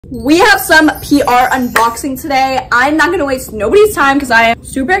We have some PR unboxing today. I'm not gonna waste nobody's time because I am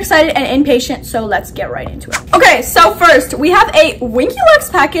super excited and impatient, so let's get right into it. Okay, so first we have a Winky Lux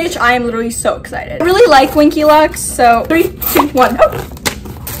package. I am literally so excited. I really like Winky Lux, so 3, 2, 1, oh.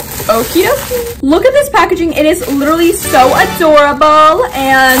 Okie dokie. Look at this packaging. It is literally so adorable,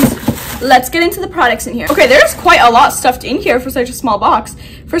 and let's get into the products in here. Okay, there's quite a lot stuffed in here for such a small box.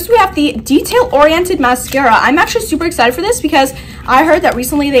 First, we have the detail-oriented mascara. I'm actually super excited for this because I heard that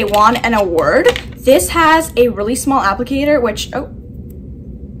recently they won an award. This has a really small applicator, which,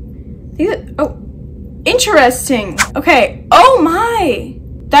 interesting. Okay, oh my.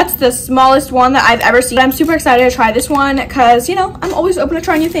 That's the smallest one that I've ever seen. I'm super excited to try this one because, you know, I'm always open to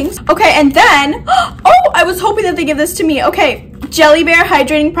trying new things. Okay, and then, oh, I was hoping that they give this to me. Okay, Jelly Bear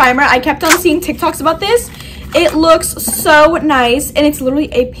Hydrating Primer. I kept on seeing TikToks about this. It looks so nice, and it's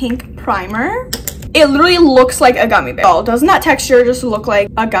literally a pink primer. It literally looks like a gummy bear. Oh, doesn't that texture just look like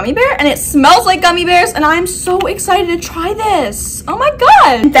a gummy bear? And it smells like gummy bears, and I'm so excited to try this. Oh my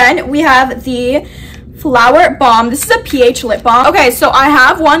God. And then we have the Flower Balm. This is a pH lip balm. Okay, so I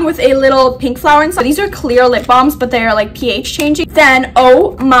have one with a little pink flower inside. These are clear lip balms, but they are like pH changing. Then,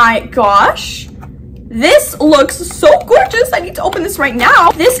 oh my gosh, this looks so gorgeous. I need to open this right now.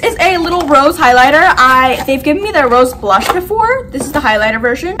 This is a little rose highlighter. They've given me their rose blush before. This is the highlighter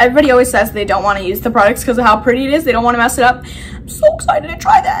version. Everybody always says they don't want to use the products because of how pretty it is. They don't want to mess it up. I'm so excited to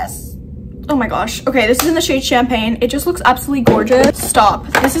try this. Oh my gosh. Okay, this is in the shade Champagne. It just looks absolutely gorgeous. Stop.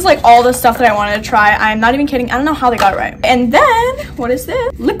 This is like all the stuff that I wanted to try. I'm not even kidding. I don't know how they got it right. And then, what is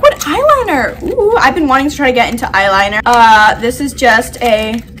this? Liquid eyeliner. Ooh, I've been wanting to try to get into eyeliner. This is just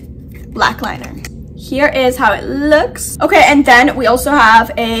a black liner. Here is how it looks. Okay, and then we also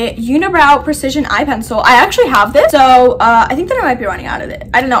have a Unibrow Precision Eye Pencil. I actually have this, so I think that I might be running out of it.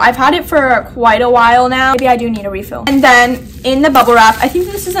 I don't know. I've had it for quite a while now. Maybe I do need a refill. And then in the bubble wrap, I think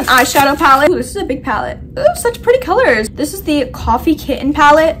this is an eyeshadow palette. Ooh, this is a big palette. Ooh, such pretty colors. This is the Coffee Kitten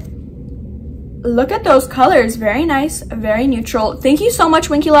palette. Look at those colors. Very nice, very neutral. Thank you so much,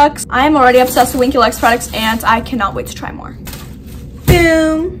 Winky Lux. I am already obsessed with Winky Lux products, and I cannot wait to try more.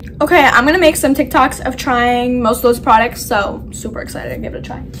 Boom. Okay, I'm gonna make some TikToks of trying most of those products, so super excited to give it a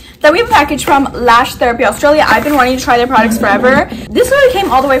try. Then we have a package from Lash Therapy Australia. I've been wanting to try their products forever. This really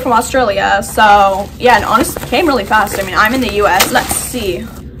came all the way from Australia, so yeah, and honestly, it came really fast. I mean, I'm in the US. Let's see.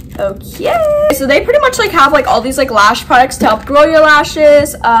 Okay, so they pretty much like have like all these like lash products to help grow your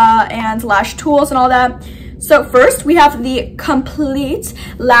lashes and lash tools and all that. So first we have the complete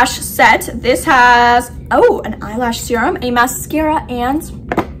lash set. This has, an eyelash serum, a mascara, and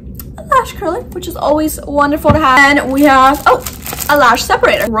a lash curler, which is always wonderful to have. And we have, a lash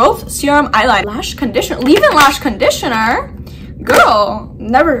separator, growth serum eyeliner, lash conditioner, leave-in lash conditioner. Girl,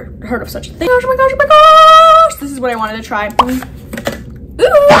 never heard of such a thing. Oh my gosh, oh my gosh. This is what I wanted to try.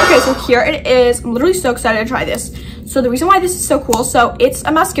 Ooh, okay, so here it is. I'm literally so excited to try this. So the reason why this is so cool, so it's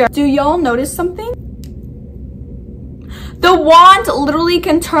a mascara. Do y'all notice something? The wand literally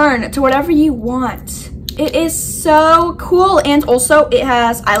can turn to whatever you want. It is so cool. And also it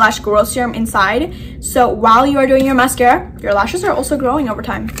has eyelash growth serum inside. So while you are doing your mascara, your lashes are also growing over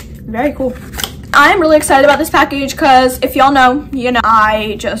time. Very cool. I'm really excited about this package because if y'all know, you know,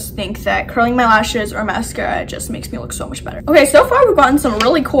 I just think that curling my lashes or mascara just makes me look so much better. Okay, so far we've gotten some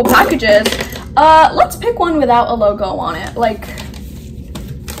really cool packages. Let's pick one without a logo on it. Like,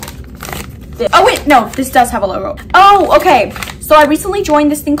 oh wait, no, this does have a logo. Oh, okay. So I recently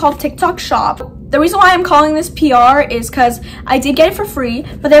joined this thing called TikTok Shop. The reason why I'm calling this PR is because I did get it for free,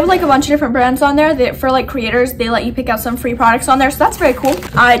 but they have like a bunch of different brands on there. For like creators, they let you pick out some free products on there, so that's very cool.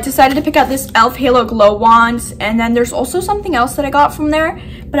 I decided to pick out this e.l.f. Halo Glow Wand, and then there's also something else that I got from there,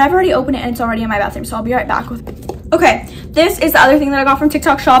 but I've already opened it and it's already in my bathroom, so I'll be right back with it. Okay, this is the other thing that I got from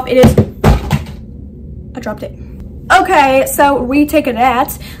TikTok Shop. It is, I dropped it. Okay, so retake of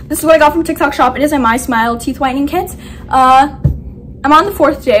that. This is what I got from TikTok Shop. It is a My Smile teeth whitening kit. I'm on the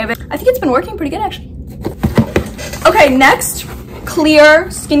 4th day of it. I think it's been working pretty good, actually. Okay, next, Clear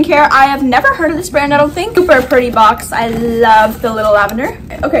Skincare. I have never heard of this brand, I don't think. Super pretty box. I love the little lavender.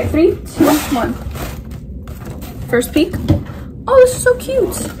 Okay, 3, 2, 1. First peek. Oh, this is so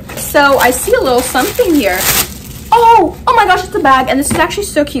cute. So I see a little something here. Oh my gosh, it's a bag, and this is actually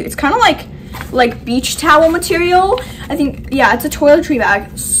so cute. It's kind of like beach towel material. I think, yeah, it's a toiletry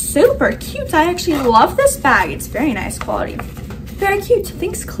bag. Super cute. I actually love this bag. It's very nice quality. Very cute.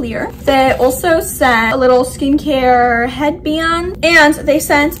 Thanks, Clear. They also sent a little skincare headband, and they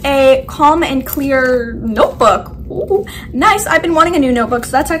sent a Calm and Clear notebook. Ooh, nice. I've been wanting a new notebook,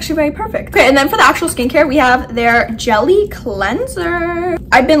 so that's actually very perfect. Okay, and then for the actual skincare, we have their Jelly Cleanser.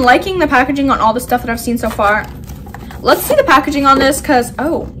 I've been liking the packaging on all the stuff that I've seen so far. let's see the packaging on this because,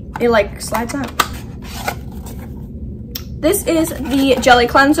 oh, it like slides out. This is the jelly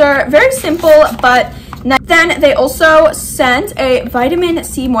cleanser. Very simple, but then they also sent a vitamin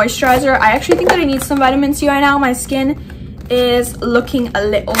C moisturizer. I actually think that I need some vitamin C right now. My skin is looking a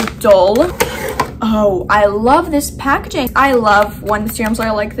little dull. Oh, I love this packaging. I love when the serums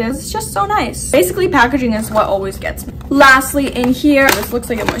are like this. It's just so nice. Basically, packaging is what always gets me. Lastly, in here, this looks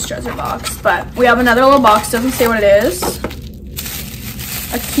like a moisturizer box, but we have another little box. Doesn't say what it is.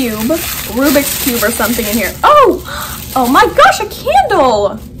 A cube, Rubik's cube or something in here. Oh my gosh, a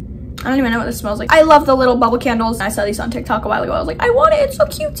candle. I don't even know what this smells like. I love the little bubble candles. I saw these on TikTok a while ago. I was like, I want it, it's so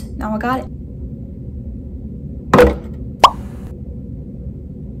cute. Now I got it.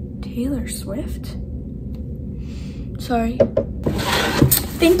 Taylor Swift? Sorry.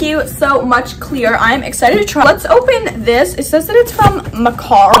 Thank you so much, Clear. I'm excited to try. Let's open this. It says that it's from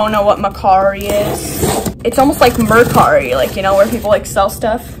Macari. I don't know what Macari is. It's almost like Mercari, like, you know, where people like sell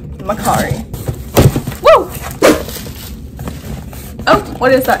stuff. Macari. Whoa! Oh,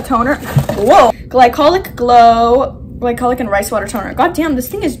 what is that, toner? Whoa! Glycolic Glow, glycolic and rice water toner. God damn, this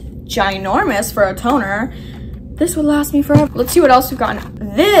thing is ginormous for a toner. This would last me forever. Let's see what else we've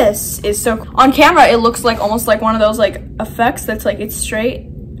gotten. This is so cool. On camera, it looks like almost like one of those like effects that's like it's straight.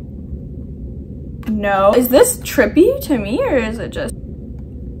 No. Is this trippy to me or is it just?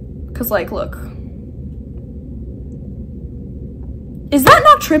 Cause like, look. Is that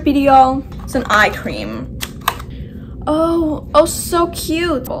not trippy to y'all? It's an eye cream. Oh, so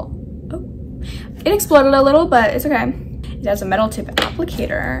cute. Oh, it exploded a little, but it's okay. It has a metal tip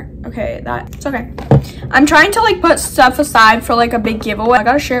applicator. Okay, it's okay. I'm trying to like put stuff aside for like a big giveaway. I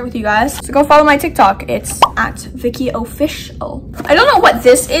gotta share it with you guys. So go follow my TikTok. It's at Vicky Official. I don't know what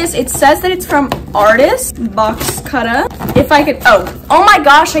this is. It says that it's from Artist Box Cutter. If I could, oh my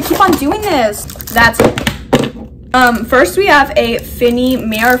gosh, I keep on doing this. That's it. First we have a Finny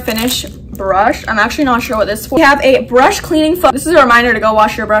Mirror Finish brush. I'm actually not sure what this is for. We have a brush cleaning foam. This is a reminder to go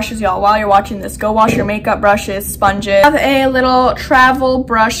wash your brushes, y'all. While you're watching this, go wash your makeup brushes, sponges. We have a little travel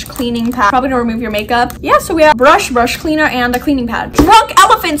brush cleaning pad. Probably to remove your makeup. Yeah, so we have brush cleaner, and a cleaning pad. Drunk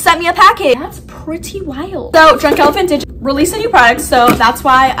Elephant sent me a package. That's pretty wild. So Drunk Elephant did release a new product, so that's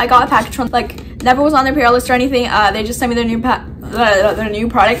why I got a package from, like, never was on their PR list or anything. They just sent me their new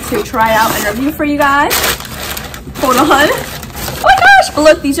product to try out and review for you guys. Hold on. Oh my gosh! But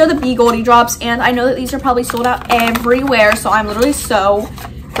look, these are the Bee Goldie drops, and I know that these are probably sold out everywhere, so I'm literally so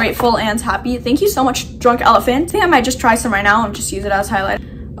grateful and happy. Thank you so much, Drunk Elephant. I think I might just try some right now and just use it as highlight.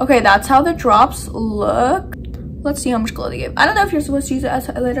 Okay, that's how the drops look. Let's see how much glow they give. I don't know if you're supposed to use it as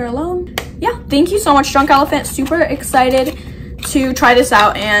highlighter alone. Yeah, thank you so much, Drunk Elephant. Super excited to try this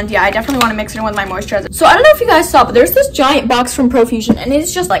out, and yeah, I definitely want to mix it in with my moisturizer. So I don't know if you guys saw, but there's this giant box from Profusion, and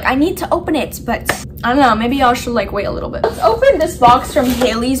it's just like I need to open it, but I don't know, maybe y'all should like wait a little bit. Let's open this box from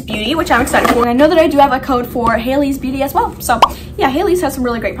Haley's Beauty, which I'm excited for. I know that I do have a code for Haley's Beauty as well, so yeah, Haley's has some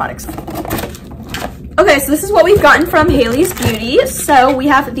really great products. Okay, so this is what we've gotten from Haley's Beauty. So we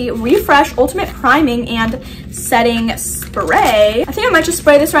have the Refresh Ultimate Priming and Setting Spray. I think I might just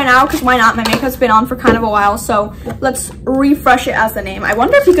spray this right now because why not? My makeup's been on for kind of a while, so let's refresh it as the name. I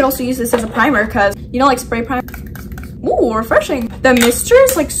wonder if you could also use this as a primer because, you know, like spray primer. Ooh, refreshing. The mister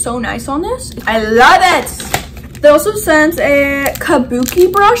is like so nice on this. I love it. They also sent a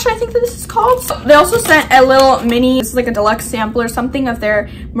kabuki brush, I think that this is called. They also sent a little mini, this is like a deluxe sample or something of their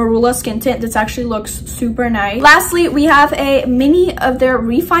Marula skin tint. This actually looks super nice. Lastly, we have a mini of their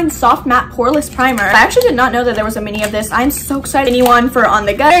Refined Soft Matte Poreless Primer. I actually did not know that there was a mini of this. I'm so excited. Mini one for on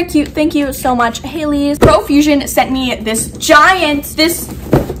the go. Very cute. Thank you so much, Haley's. Profusion sent me this giant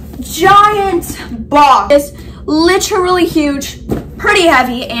box. It's literally huge, pretty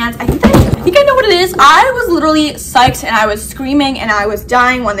heavy, and I think I know what it is. I was literally psyched and I was screaming and I was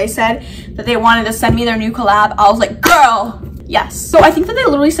dying when they said that they wanted to send me their new collab. I was like, girl, yes. So I think that they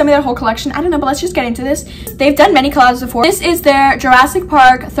literally sent me their whole collection. I don't know, but let's just get into this. They've done many collabs before. This is their Jurassic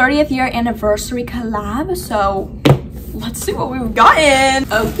Park 30th year anniversary collab. So let's see what we've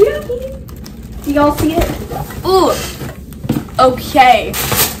gotten. Okay. Do y'all see it? Ooh. Okay.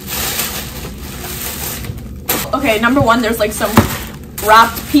 Okay, number one, there's like some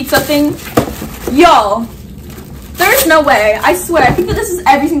wrapped pizza thing. Y'all, there's no way. I swear, I think that this is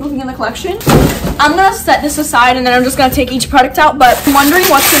every single thing in the collection. I'm gonna set this aside and then I'm just gonna take each product out, but I'm wondering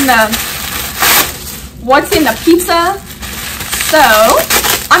what's in the pizza. So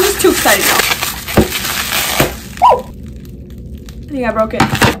I'm just too excited, y'all. I think I broke it.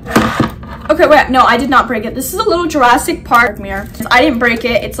 Okay, wait, no, I did not break it. This is a little Jurassic Park mirror. I didn't break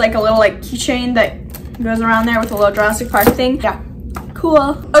it. It's like a little like keychain that goes around there with a little Jurassic Park thing. Yeah,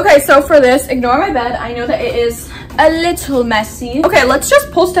 cool. Okay, so for this, ignore my bed. I know that it is a little messy. Okay, let's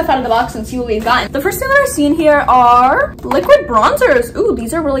just pull stuff out of the box and see what we've gotten. The first thing that I see in here are liquid bronzers. Ooh,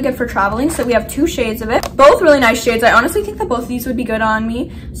 these are really good for traveling. So we have 2 shades of it, both really nice shades. I honestly think that both of these would be good on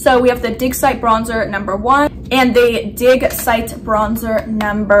me. So we have the Dig Sight bronzer number 1 and the Dig Sight bronzer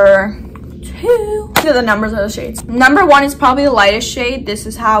number 2. These are the numbers of the shades. Number 1 is probably the lightest shade. This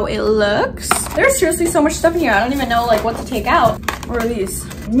is how it looks. There's seriously so much stuff in here. I don't even know like what to take out. What are these?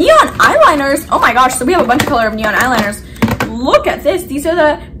 Neon eyeliners. Oh my gosh. So we have a bunch of color of neon eyeliners. Look at this. These are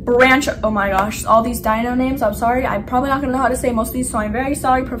the branch. Oh my gosh. All these dino names. I'm sorry. I'm probably not going to know how to say most of these. So I'm very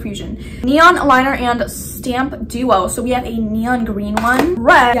sorry. Profusion. Neon liner and stamp duo. So we have a neon green one.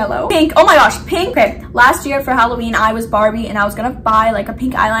 Red. Yellow. Pink. Oh my gosh. Pink. Okay. Last year for Halloween, I was Barbie and I was going to buy like a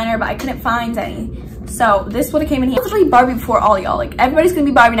pink eyeliner, but I couldn't find any. So this would have came in here. I was literally Barbie before all y'all. Like everybody's gonna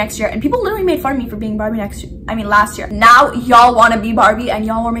be Barbie next year, and people literally made fun of me for being Barbie last year. Now y'all want to be Barbie, and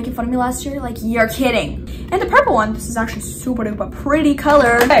y'all were making fun of me last year. Like you're kidding. And the purple one. This is actually super duper pretty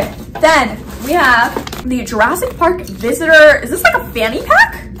color. Okay. Then we have the Jurassic Park Visitor. Is this like a fanny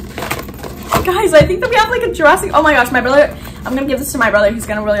pack? Guys, I think that we have like a Jurassic. Oh my gosh, my brother. I'm gonna give this to my brother. He's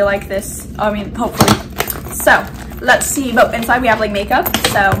gonna really like this. I mean, hopefully. So let's see. But inside we have like makeup.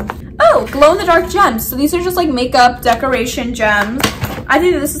 So. Oh, glow-in-the-dark gems. So these are just like makeup decoration gems. I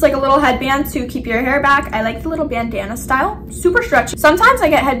think that this is like a little headband to keep your hair back. I like the little bandana style. Super stretchy. Sometimes I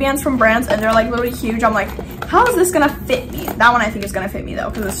get headbands from brands and they're like literally huge. I'm like, how is this gonna fit me? That one I think is gonna fit me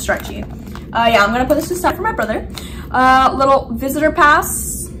though because it's stretchy. Yeah, I'm gonna put this aside for my brother. Little visitor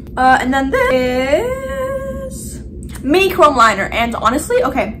pass. And then this is mini chrome liner. And honestly,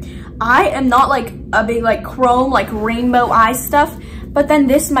 okay, I am not like a big like chrome, like rainbow eye stuff. But then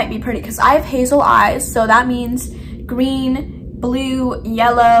this might be pretty because I have hazel eyes. So that means green, blue,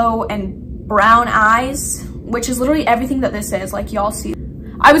 yellow, and brown eyes, which is literally everything that this is. Like y'all see.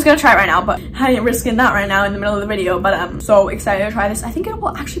 I was going to try it right now, but I ain't risking that right now in the middle of the video. But I'm so excited to try this. I think it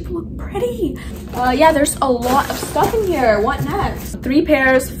will actually look pretty. Yeah, there's a lot of stuff in here. What next? 3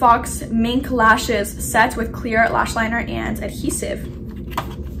 pairs Fox Mink lashes set with clear lash liner and adhesive.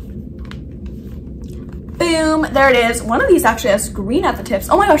 Boom, there it is. One of these actually has green at the tips.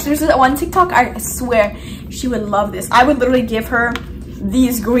 Oh my gosh, there's this one TikTok. I swear she would love this. I would literally give her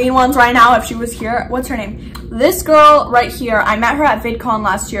these green ones right now if she was here. What's her name? This girl right here. I met her at VidCon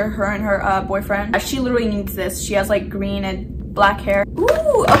last year, her and her boyfriend. She literally needs this. She has like green and black hair. Ooh,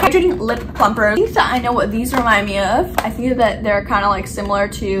 okay. Hydrating lip plumpers. I think that I know what these remind me of. I think that they're kind of like similar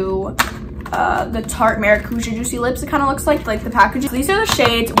to the Tarte Maracuja Juicy Lips. It kind of looks like the packaging. These are the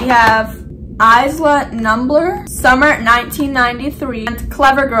shades. We have Isla Numbler, Summer 1993, and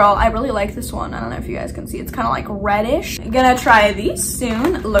Clever Girl. I really like this one. I don't know if you guys can see. It's kind of like reddish. I'm gonna try these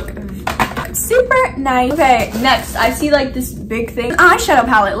soon. Look super nice. Okay, next I see like this big thing. Eyeshadow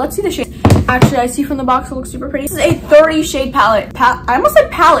palette. Let's see the shades. Actually, I see from the box it looks super pretty. This is a 30 shade palette. I almost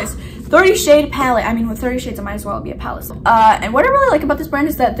said palettes. 30 shade palette. I mean, with 30 shades, it might as well be a palette. And what I really like about this brand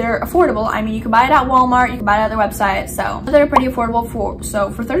is that they're affordable. I mean, you can buy it at Walmart, you can buy it at their website. So they're pretty affordable for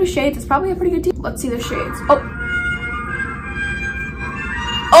 30 shades, it's probably a pretty good deal. Let's see the shades.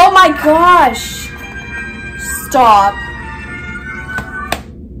 Oh my gosh. Stop.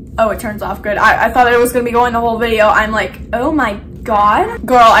 Oh, it turns off. Good. I thought it was going to be going the whole video. I'm like, oh my god.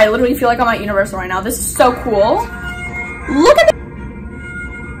 Girl, I literally feel like I'm at Universal right now. This is so cool. Look at the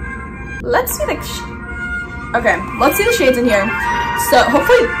let's see the shades in here. So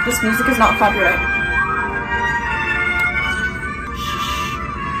hopefully this music is not copyright.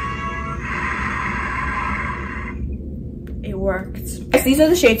 It worked. These are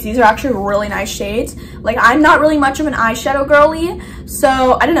the shades. These are actually really nice shades. Like, I'm not really much of an eyeshadow girly,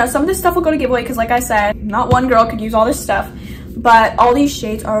 so I don't know, some of this stuff will go to giveaway because like I said, not one girl could use all this stuff, but all these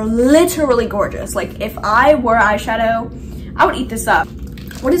shades are literally gorgeous. Like, if I wore eyeshadow, I would eat this up.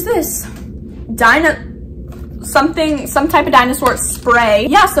 What is this? Some type of dinosaur spray.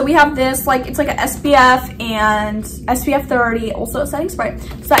 Yeah, so we have this, like, it's like a SPF and SPF 30, also a setting spray.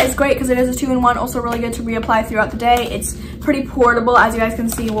 So that is great because it is a 2-in-1, also really good to reapply throughout the day. It's pretty portable, as you guys can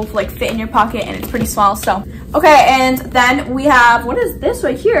see, will like fit in your pocket and it's pretty small. So, okay, and then we have, what is this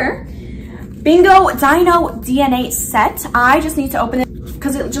right here? Bingo Dino DNA set. I just need to open it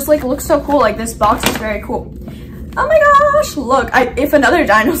because it just like looks so cool. Like, this box is very cool. Oh my gosh, look, if another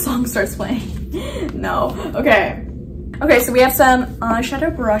dino song starts playing. No, okay. Okay, so we have some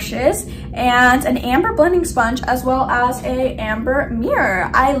eyeshadow brushes and an amber blending sponge as well as a amber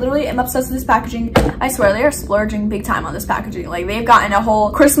mirror. I literally am obsessed with this packaging. I swear they are splurging big time on this packaging. Like, they've gotten a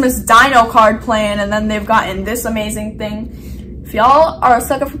whole Christmas dino card plan and then they've gotten this amazing thing. If y'all are a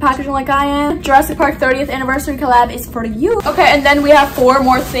sucker for packaging like I am, Jurassic Park 30th anniversary collab is for you. Okay, and then we have 4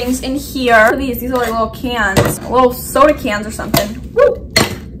 more things in here. These are like little cans, little soda cans or something. Woo!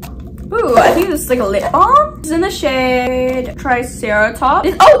 Ooh, I think this is like a lip balm. It's in the shade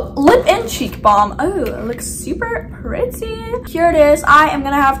Triceratops. Oh, lip and cheek balm. Oh, it looks super pretty. Here it is. I am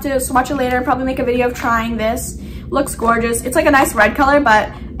gonna have to swatch it later, probably make a video of trying this. Looks gorgeous. It's like a nice red color, but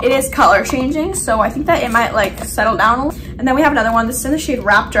it is color changing, so I think that it might like settle down a little. And then we have another one. This is in the shade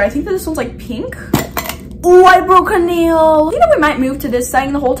Raptor. I think that this one's like pink. Oh, I broke a nail. I think that we might move to this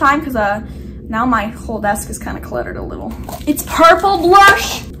setting the whole time because now my whole desk is kind of cluttered a little. It's purple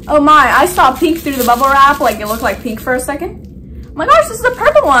blush. Oh my, I saw pink through the bubble wrap. Like it looked like pink for a second. Oh my gosh, this is a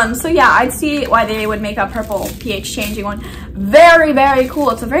purple one. So yeah, I'd see why they would make a purple pH changing one. Very, very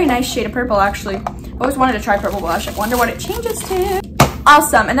cool. It's a very nice shade of purple actually. I always wanted to try purple blush. I wonder what it changes to.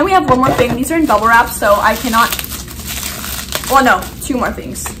 Awesome. And then we have one more thing. These are in bubble wrap, so I cannot, well no, 2 more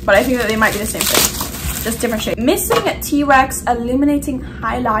things. But I think that they might be the same thing. Just different shade. Missing T-Rex Illuminating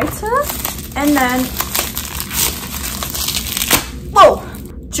Highlighter. And then, whoa,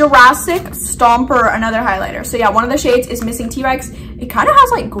 Jurassic Stomper, another highlighter. So yeah, one of the shades is Missing T-Rex. It kind of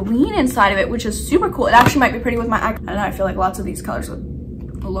has like green inside of it, which is super cool. It actually might be pretty with my eye. I don't know, I feel like lots of these colors would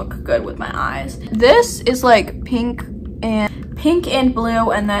look good with my eyes. This is like pink and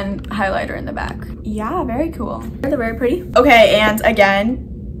blue, and then highlighter in the back. Yeah, very cool. They're very pretty. Okay, and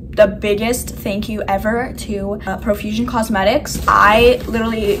again, the biggest thank you ever to Profusion Cosmetics. I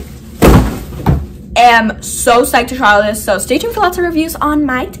literally am so psyched to try all this, so stay tuned for lots of reviews on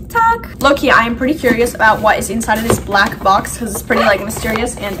my TikTok. Low-key, I am pretty curious about what is inside of this black box because it's pretty like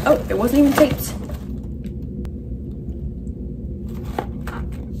mysterious, and oh, it wasn't even taped.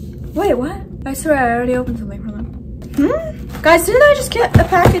 Wait, what? I swear I already opened something from them. Guys, didn't I just get a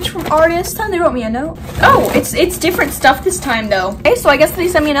package from Artist and they wrote me a note? Oh, it's different stuff this time though. Okay, so I guess they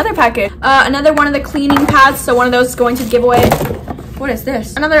sent me another package. Another one of the cleaning pads, so one of those is going to give away. What is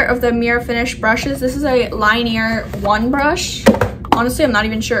this? Another of the Mirror Finish brushes. This is a Linear 1 brush. Honestly, I'm not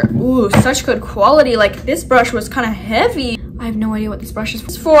even sure. Ooh, such good quality. Like, this brush was kind of heavy. I have no idea what this brush is for.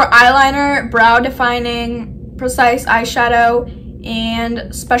 It's for eyeliner, brow defining, precise eyeshadow,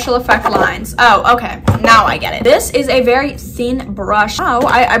 and special effect lines. Oh, okay. Now I get it. This is a very thin brush. Oh,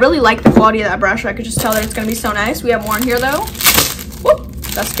 I really like the quality of that brush. I could just tell that it's going to be so nice. We have more in here, though. Whoop,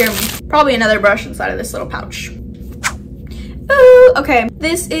 that scared me. Probably another brush inside of this little pouch. Ooh, okay.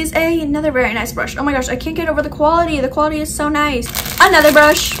 This is another very nice brush. Oh my gosh, I can't get over the quality. The quality is so nice. Another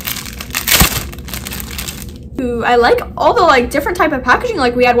brush. Ooh, I like all the like different type of packaging.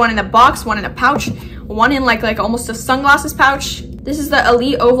 Like we had one in a box, one in a pouch, one in like almost a sunglasses pouch. This is the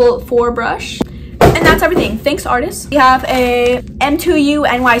Elite Oval 4 brush. And that's everything. Thanks, Artist. We have a M2U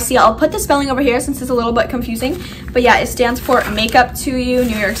NYC. I'll put the spelling over here since it's a little bit confusing. But yeah, it stands for Makeup 2U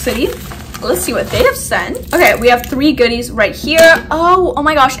New York City. Let's see what they have sent. Okay, we have 3 goodies right here. Oh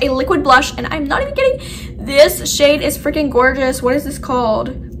my gosh, a liquid blush. And I'm not even kidding. This shade is freaking gorgeous. What is this called?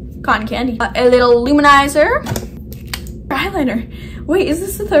 Cotton candy. A little luminizer. Eyeliner. Wait, is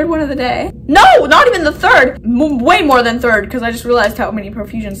this the 3rd one of the day? No, not even the 3rd. Way more than 3rd, because I just realized how many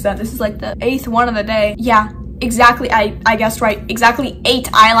Profusion sent. This is like the 8th one of the day. Yeah, exactly. I guessed right. Exactly 8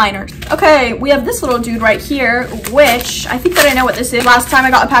 eyeliners. Okay, we have this little dude right here, which I think that I know what this is. Last time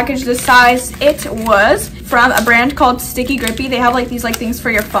I got a package this size, it was from a brand called Sticky Grippy. They have like these like things for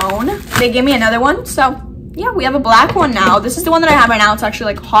your phone. They gave me another one, so yeah, we have a black one now. This is the one that I have right now. It's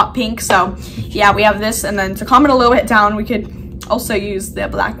actually like hot pink, so yeah, we have this. And then to calm it a little bit down, we could also use the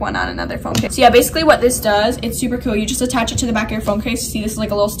black one on another phone case. So yeah, basically what this does, it's super cool. You just attach it to the back of your phone case. See, this is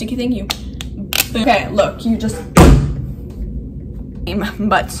like a little sticky thing. Okay, look, you just,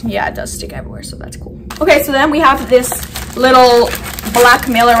 but yeah, it does stick everywhere, so that's cool. Okay, so then we have this little black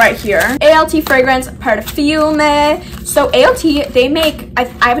mailer right here. ALT Fragrance Perfume. So ALT, they make, I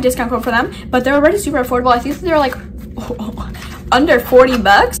have a discount code for them, but they're already super affordable. I think they're like under 40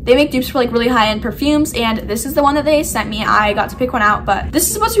 bucks. They make dupes for like really high-end perfumes, and this is the one that they sent me. I got to pick one out, but this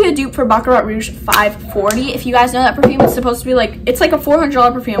is supposed to be a dupe for Baccarat Rouge 540. If you guys know that perfume, it's supposed to be like, it's like a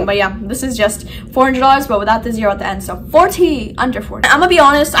 $400 perfume, but yeah, this is just $400, but without the 0 at the end, so 40, under 40. I'm gonna be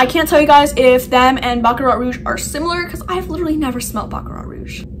honest, I can't tell you guys if them and Baccarat Rouge are similar, because I've literally never smelled Baccarat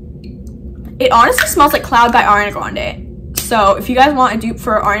Rouge. It honestly smells like Cloud by Ariana Grande. So if you guys want a dupe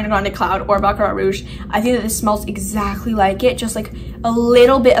for Ariana Grande Cloud or Baccarat Rouge, I think that this smells exactly like it. Just like a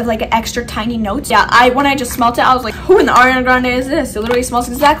little bit of like an extra tiny notes. Yeah, when I just smelled it, I was like, who in the Ariana Grande is this? It literally smells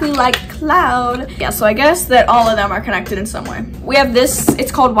exactly like Cloud. Yeah, so I guess that all of them are connected in some way. We have this,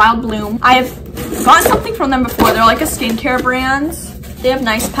 it's called Wild Bloom. I have gotten something from them before. They're like a skincare brand. They have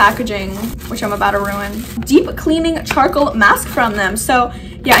nice packaging, which I'm about to ruin. Deep cleaning charcoal mask from them. So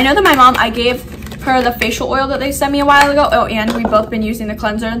yeah, I know that my mom, I gave her the facial oil that they sent me a while ago. Oh, and we've both been using the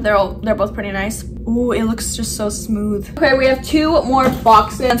cleanser. They're both pretty nice. Ooh, it looks just so smooth. Okay, we have 2 more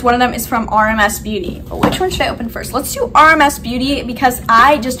boxes. One of them is from RMS Beauty. Which one should I open first? Let's do RMS Beauty because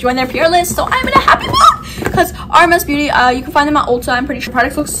I just joined their PR list, so I'm in a happy mood. Because RMS Beauty, you can find them at Ulta. I'm pretty sure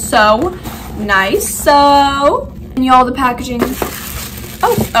products look so nice. So, and y'all, the packaging.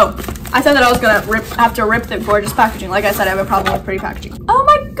 Oh, I thought that I was gonna have to rip the gorgeous packaging. Like I said, I have a problem with pretty packaging. Oh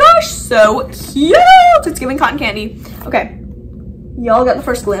my gosh, so cute. It's giving cotton candy. Okay. Y'all got the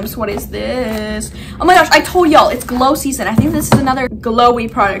first glimpse. What is this? Oh my gosh, I told y'all it's glow season. I think this is another glowy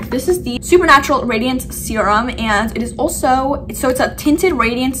product. This is the Supernatural Radiance Serum, and it is also, so it's a tinted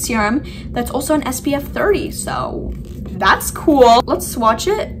radiance serum that's also an SPF 30. So that's cool. Let's swatch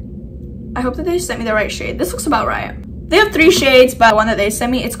it. I hope that they sent me the right shade. This looks about right. They have 3 shades, but the one that they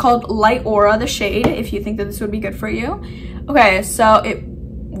sent me, it's called Light Aura, the shade, if you think that this would be good for you. Okay, so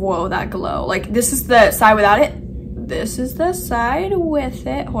whoa, that glow. Like, this is the side without it. This is the side with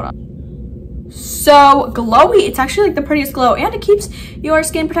it. Hold on. So glowy. It's actually like the prettiest glow, and it keeps your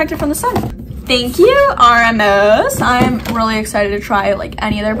skin protected from the sun. Thank you, RMS. I'm really excited to try like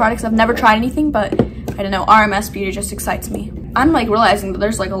any of their products. I've never tried anything, but I don't know. RMS Beauty just excites me. I'm like realizing that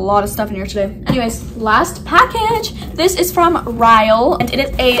there's like a lot of stuff in here today. Anyways, last package. This is from Ryle, and it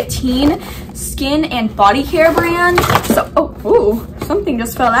is a teen skin and body care brand. So, ooh, something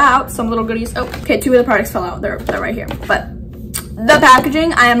just fell out. Some little goodies. Oh, okay, 2 of the products fell out. They're right here. But the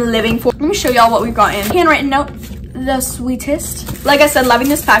packaging, I am living for. Let me show y'all what we've got in. Handwritten note, the sweetest. Like I said, loving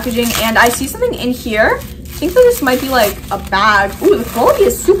this packaging, and I see something in here. I think that this might be like a bag. Ooh, the quality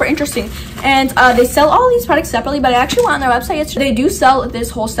is super interesting. And they sell all these products separately, but I actually went on their website yesterday. They do sell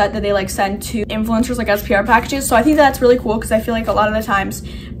this whole set that they like send to influencers like as PR packages. So I think that's really cool because I feel like a lot of the times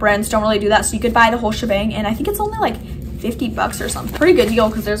brands don't really do that. So you could buy the whole shebang, and I think it's only like 50 bucks or something. Pretty good deal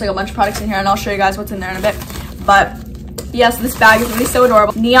because there's like a bunch of products in here, and I'll show you guys what's in there in a bit. But yes, this bag is really so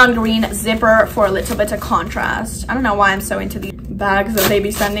adorable. Neon green zipper for a little bit of contrast. I don't know why I'm so into these bags that they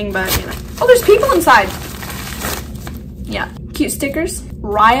be sending, but you know. Oh, there's people inside. Yeah, cute stickers.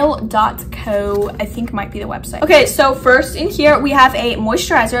 Ryle.co, I think might be the website. Okay, so first in here we have a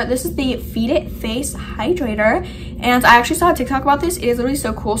moisturizer. This is the Feed It Face Hydrator, and I actually saw a TikTok about this. It is literally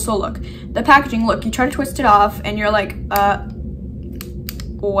so cool. So look, the packaging, look, you try to twist it off and you're like,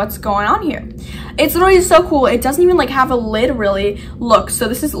 what's going on here? It's literally so cool. It doesn't even like have a lid really. Look, so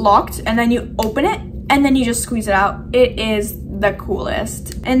this is locked, and then you open it and then you just squeeze it out. It is the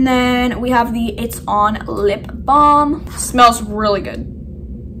coolest. And then we have the It's On Lip Balm. Smells really good.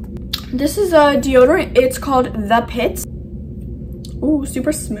 This is a deodorant. It's called The Pits. Ooh,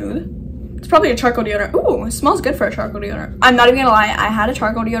 super smooth. It's probably a charcoal deodorant. Ooh, it smells good for a charcoal deodorant. I'm not even gonna lie, I had a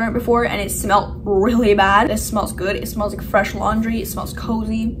charcoal deodorant before and it smelled really bad. This smells good. It smells like fresh laundry. It smells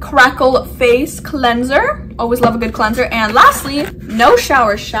cozy. Crackle Face Cleanser. Always love a good cleanser. And lastly, No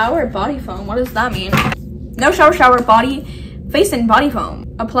Shower Body Foam. What does that mean? No Shower Face and Body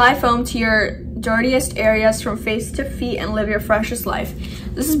Foam. Apply foam to your dirtiest areas from face to feet and live your freshest life.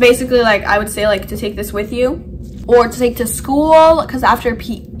 This is basically like, I would say like to take this with you or to take to school, because after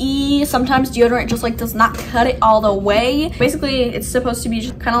PE, sometimes deodorant just like does not cut it all the way. Basically, it's supposed to be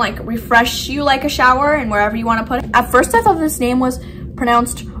just kind of like refresh you like a shower and wherever you want to put it. At first, I thought this name was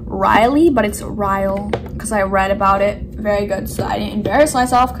pronounced Riley, but it's Ryle because I read about it. Very good. So I didn't embarrass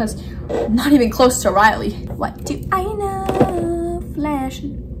myself because I'm not even close to Riley. What do I know?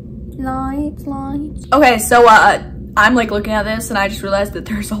 Flashing lights. Okay, so I'm like looking at this and I just realized that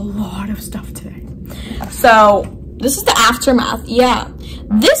there's a lot of stuff today. So this is the aftermath. Yeah,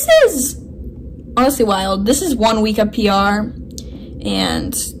 this is honestly wild. This is 1 week of PR,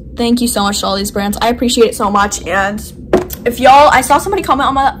 and thank you so much to all these brands. I appreciate it so much. And if y'all, I saw somebody comment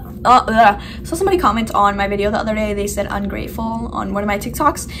on my video the other day. They said ungrateful on one of my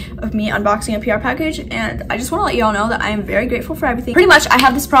TikToks of me unboxing a PR package, and I just want to let y'all know that I am very grateful for everything. Pretty much I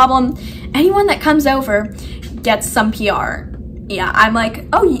have this problem. Anyone that comes over gets some PR. Yeah, I'm like,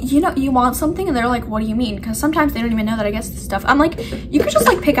 oh, you know, you want something? And they're like, what do you mean? Because sometimes they don't even know that I get this stuff. I'm like, you could just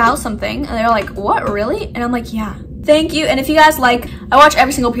like pick out something. And they're like, what, really? And I'm like, yeah. Thank you. And if you guys like, I watch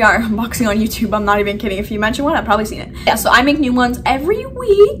every single PR unboxing on YouTube. I'm not even kidding. If you mention one, I've probably seen it. Yeah, so I make new ones every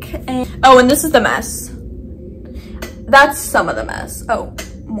week. And oh, and this is the mess. That's some of the mess. Oh,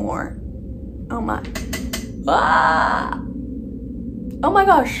 more. Oh my. Ah. Oh my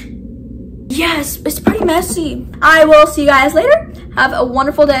gosh. Yes, it's pretty messy. I will see you guys later. Have a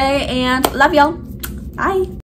wonderful day and love y'all. Bye.